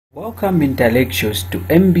Welcome intellectuals to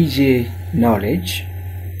MBJ Knowledge.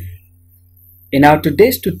 In our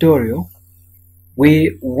today's tutorial,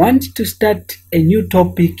 we want to start a new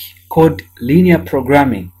topic called linear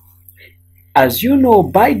programming. As you know,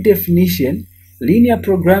 by definition, linear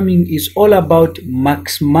programming is all about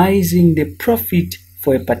maximizing the profit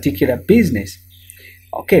for a particular business.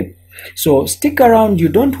 Okay, so stick around. You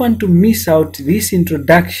don't want to miss out this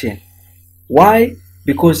introduction. Why?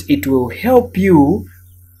 Because it will help you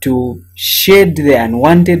to shade the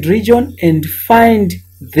unwanted region and find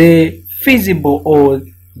the feasible or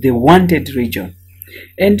the wanted region.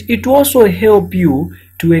 And it will also help you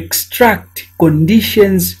to extract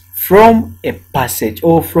conditions from a passage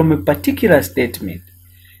or from a particular statement.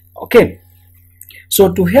 Okay,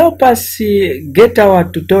 so to help us get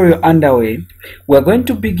our tutorial underway, we're going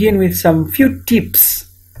to begin with some few tips,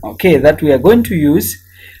 okay, that we are going to use.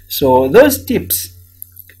 So those tips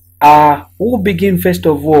we'll begin first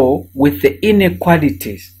of all with the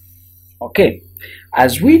inequalities. Okay,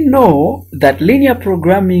 as we know that linear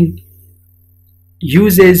programming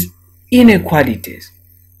uses inequalities.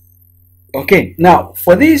 Okay, now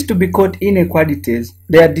for these to be called inequalities,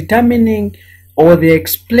 they are determining or they're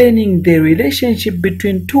explaining the relationship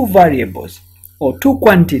between two variables or two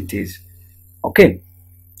quantities. Okay,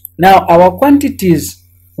 now our quantities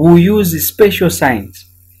will use special signs.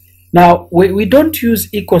 Now, we don't use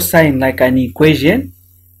equal sign like an equation,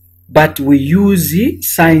 but we use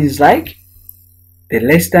signs like the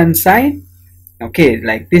less than sign, okay,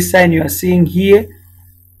 like this sign you are seeing here,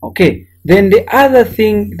 okay. Then the other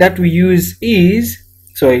thing that we use is,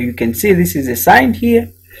 so you can see this is a sign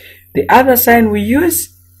here. The other sign we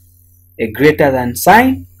use, a greater than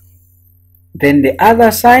sign. Then the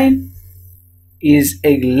other sign is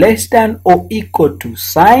a less than or equal to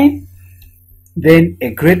sign. Then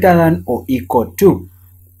a greater than or equal to.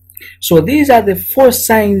 So these are the four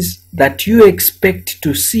signs that you expect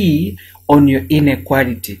to see on your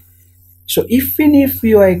inequality. So even if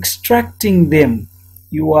you are extracting them,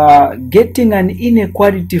 you are getting an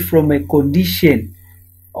inequality from a condition,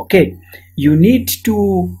 okay, you need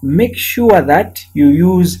to make sure that you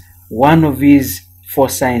use one of these four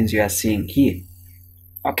signs you are seeing here.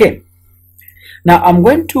 Okay, now I'm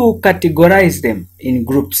going to categorize them in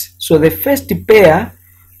groups. So the first pair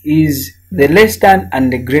is the less than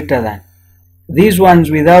and the greater than. These ones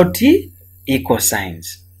without equal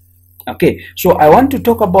signs. Okay, so I want to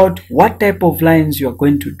talk about what type of lines you are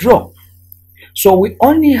going to draw. So we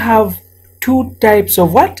only have two types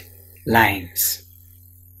of what? Lines.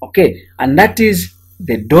 Okay, and that is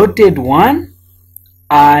the dotted one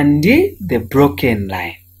and the broken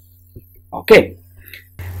line. Okay.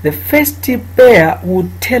 The first pair will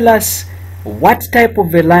tell us what type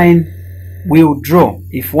of a line we'll draw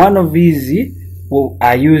if one of these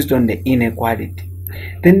are used on the inequality.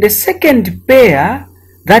 Then the second pair,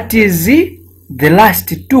 that is the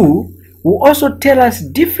last two, will also tell us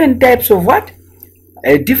different types of what?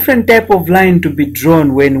 A different type of line to be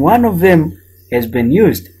drawn when one of them has been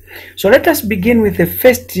used. So let us begin with the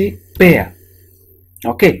first pair.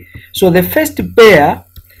 Okay, so the first pair,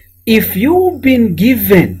 if you've been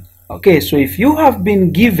given, okay, so if you have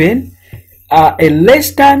been given a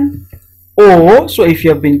less than, or so if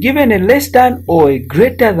you have been given a less than or a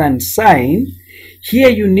greater than sign, here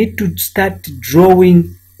you need to start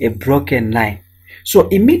drawing a broken line. So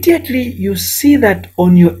immediately you see that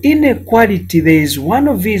on your inequality there is one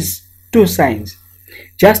of these two signs.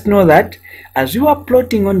 Just know that as you are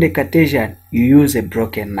plotting on the Cartesian, you use a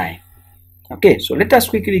broken line. Okay, so let us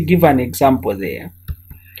quickly give an example there.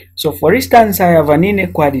 So for instance, I have an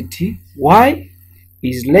inequality, y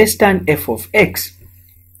is less than f of x.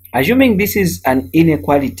 Assuming this is an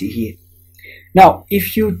inequality here. Now,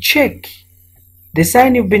 if you check the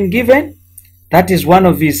sign you've been given, that is one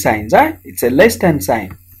of these signs. It's a less than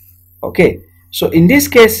sign. Okay, so in this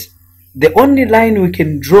case, the only line we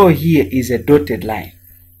can draw here is a dotted line.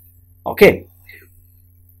 Okay,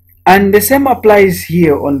 and the same applies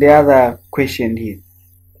here on the other question here.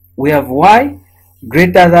 We have y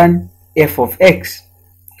greater than f of x.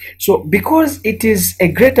 So because it is a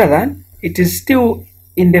greater than, it is still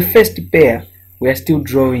in the first pair, we are still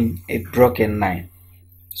drawing a broken line.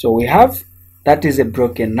 So we have, that is a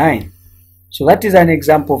broken line. So that is an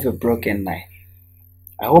example of a broken line.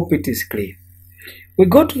 I hope it is clear. We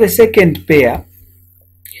go to the second pair.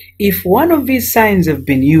 If one of these signs have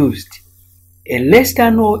been used, a less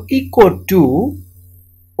than or equal to,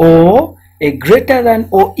 or a greater than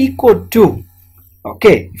or equal to,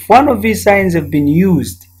 okay, if one of these signs have been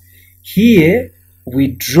used, here we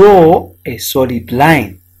draw a solid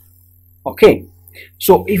line. Okay,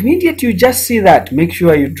 so immediately you just see that, make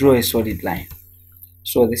sure you draw a solid line.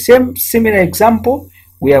 So the same similar example,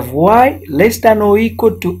 we have y less than or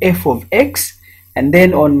equal to f of x, and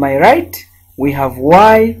then on my right we have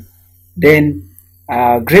y then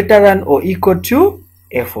greater than or equal to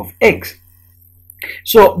f of x.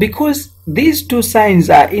 So because these two signs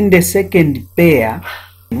are in the second pair,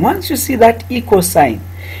 once you see that equal sign,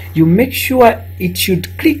 you make sure it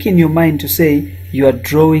should click in your mind to say you are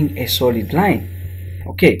drawing a solid line.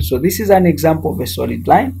 Okay, so this is an example of a solid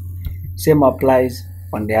line. Same applies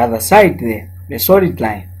on the other side there, the solid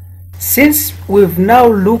line. Since we've now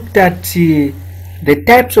looked at the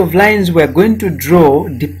types of lines we're going to draw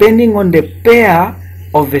depending on the pair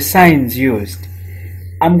of the signs used,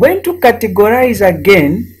 I'm going to categorize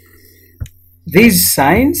again these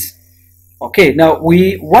signs. Okay, now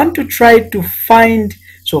we want to try to find,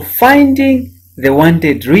 so finding the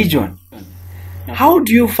wanted region. How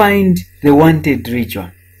do you find the wanted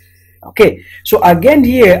region? Okay, so again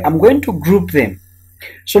here I'm going to group them.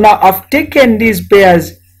 So now I've taken these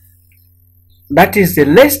pairs, that is the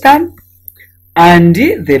less than and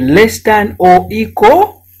the less than or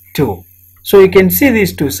equal to. So you can see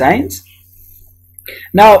these two signs.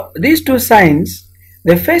 Now these two signs,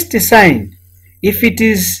 the first sign, if it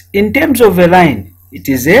is in terms of a line, it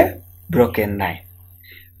is a broken line.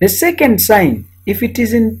 The second sign, if it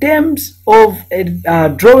is in terms of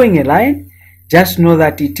drawing a line, just know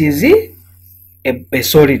that it is a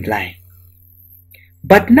solid line.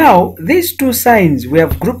 But now these two signs, we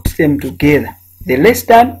have grouped them together, the less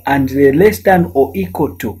than and the less than or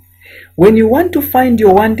equal to. When you want to find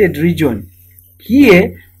your wanted region,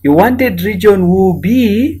 here your wanted region will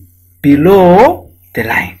be below the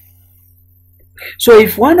line. So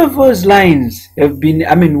if one of those lines have been,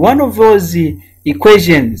 one of those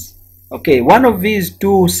equations, okay, one of these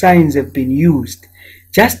two signs have been used,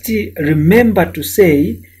 just remember to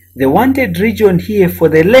say the wanted region here for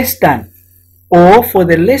the less than or for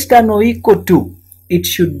the less than or equal to, it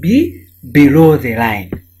should be below the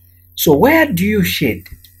line. So where do you shade?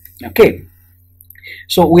 Okay,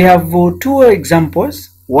 so we have two examples,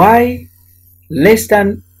 y less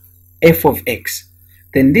than f of x.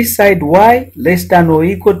 Then this side y less than or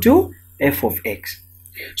equal to f of x.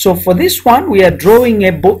 So for this one, we are drawing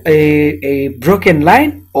a broken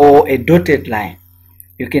line or a dotted line.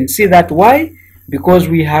 You can see that y, because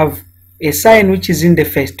we have a sign which is in the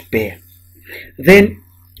first pair. Then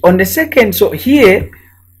on the second, so here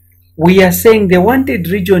we are saying the wanted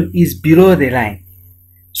region is below the line.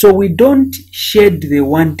 So we don't shade the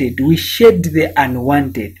wanted, we shade the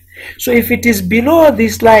unwanted. So if it is below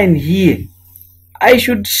this line here, I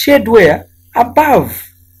should shade where? Above.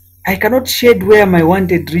 I cannot shade where my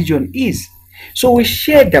wanted region is. So we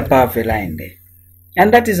shade above the line there.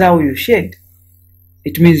 And that is how you shade.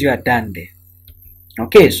 It means you are done there.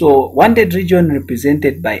 Okay, so wanted region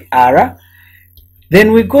represented by R.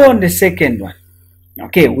 Then we go on the second one.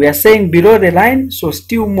 Okay, we are saying below the line, so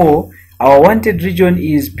still more, our wanted region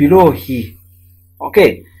is below here.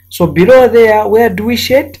 Okay, so below there, where do we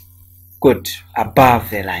shade? Good,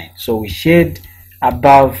 above the line. So we shade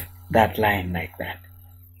above that line like that.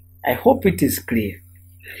 I hope it is clear.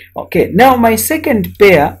 Okay, now my second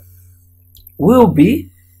pair will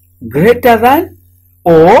be greater than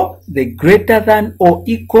or the greater than or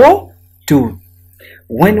equal to.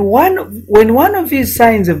 When one of these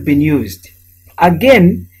signs have been used,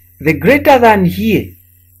 again, the greater than here,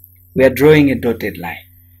 we are drawing a dotted line.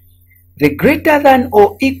 The greater than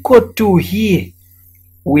or equal to here,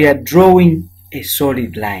 we are drawing a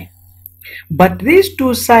solid line. But these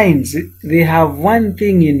two signs, they have one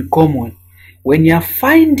thing in common. When you are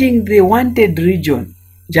finding the wanted region,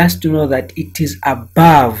 just to know that it is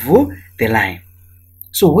above the line.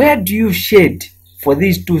 So where do you shade for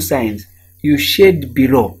these two signs? You shade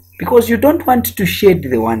below, because you don't want to shade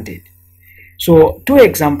the wanted. So two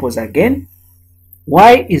examples again.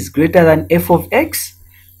 Y is greater than f of x.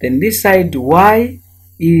 Then this side y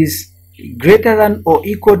is greater than or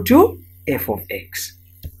equal to f of x.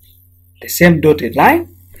 The same dotted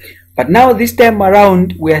line. But now this time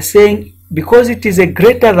around we are saying because it is a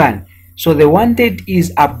greater than, so the wanted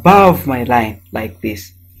is above my line like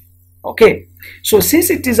this. Okay, so since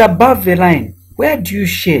it is above the line, where do you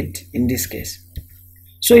shade in this case?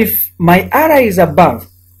 So if my R is above,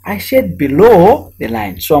 I shade below the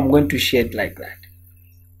line. So I'm going to shade like that.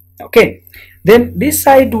 Okay, then this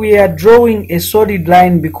side we are drawing a solid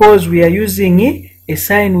line because we are using a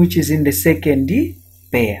sign which is in the second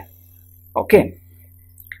pair. Okay,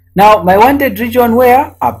 now my wanted region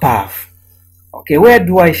where? Above. Okay, where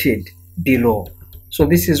do I shade? Below. So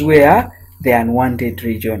this is where the unwanted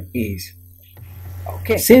region is.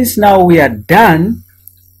 Okay, since now we are done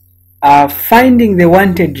finding the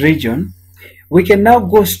wanted region, we can now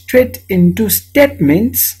go straight into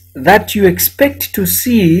statements that you expect to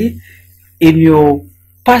see in your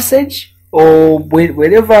passage or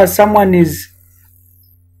wherever someone is.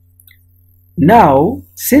 Now,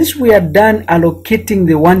 since we are done allocating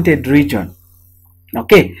the wanted region,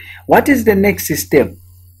 okay, what is the next step?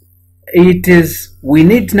 It is, we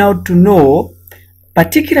need now to know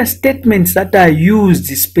particular statements that are used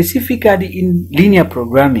specifically in linear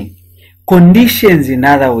programming, conditions in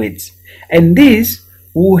other words, and this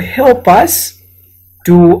will help us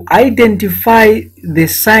to identify the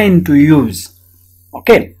sign to use.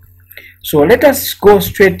 Okay, so let us go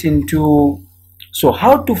straight into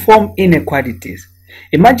how to form inequalities.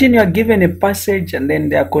 Imagine you are given a passage and then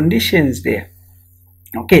there are conditions there.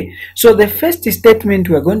 Okay, so the first statement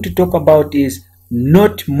we are going to talk about is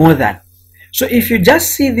not more than. So if you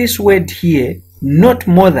just see this word here, not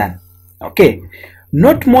more than, okay,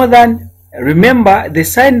 not more than, remember the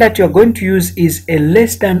sign that you are going to use is a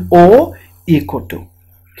less than or equal to.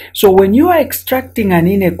 So when you are extracting an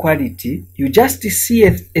inequality, you just see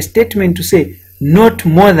a statement to say not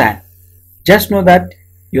more than. Just know that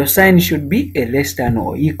your sign should be a less than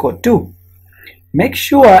or equal to. Make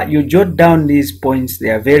sure you jot down these points, they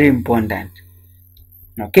are very important.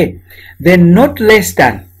 Okay, then not less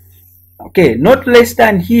than. Okay, not less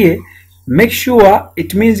than here, make sure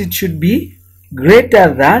it means it should be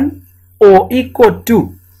greater than or equal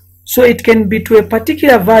to. So it can be to a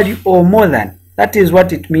particular value or more than. That is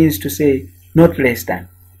what it means to say not less than.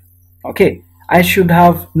 Okay, I should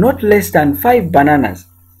have not less than 5 bananas.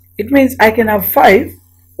 It means I can have 5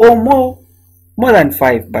 or more than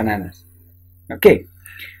 5 bananas. Okay,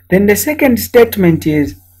 then the second statement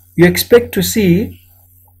is you expect to see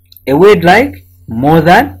a word like more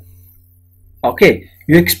than. Okay,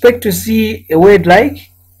 you expect to see a word like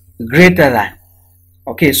greater than.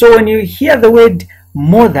 Okay, so when you hear the word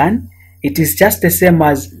more than, it is just the same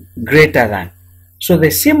as greater than. So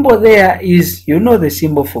the symbol there is, you know, the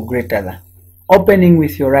symbol for greater than. Opening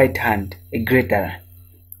with your right hand, a greater than.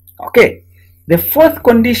 Okay, the fourth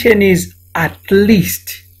condition is at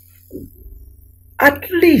least.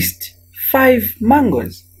 At least 5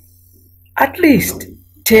 mangoes. At least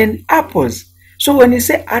 10 apples. So when you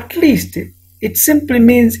say at least, it simply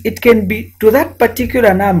means it can be to that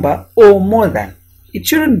particular number or more than. It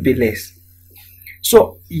shouldn't be less.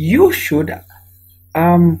 So you should,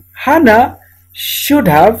 Hannah should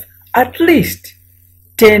have at least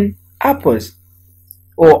 10 apples.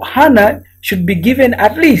 Or Hannah should be given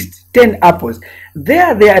at least 10 apples.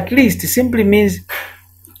 There, the at least simply means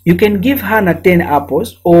you can give Hannah 10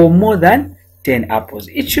 apples or more than 10 apples.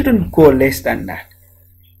 It shouldn't go less than that.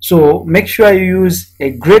 So make sure you use a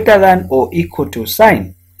greater than or equal to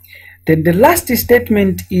sign. Then the last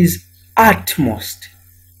statement is at most.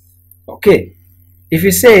 Okay, if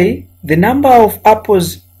you say the number of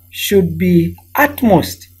apples should be at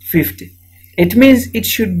most 50, it means it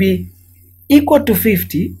should be equal to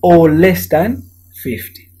 50 or less than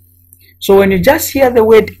 50. So when you just hear the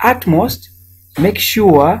word at most, make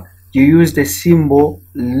sure you use the symbol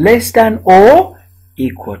less than or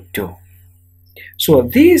equal to. So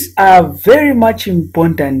these are very much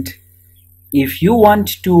important if you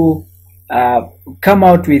want to come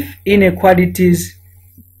out with inequalities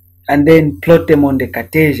and then plot them on the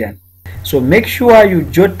Cartesian. So make sure you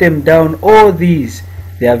jot them down, all these.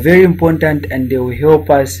 They are very important and they will help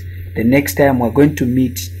us the next time we're going to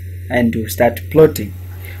meet and to start plotting.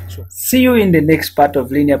 So see you in the next part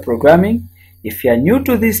of linear programming. If you are new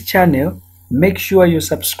to this channel, make sure you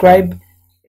subscribe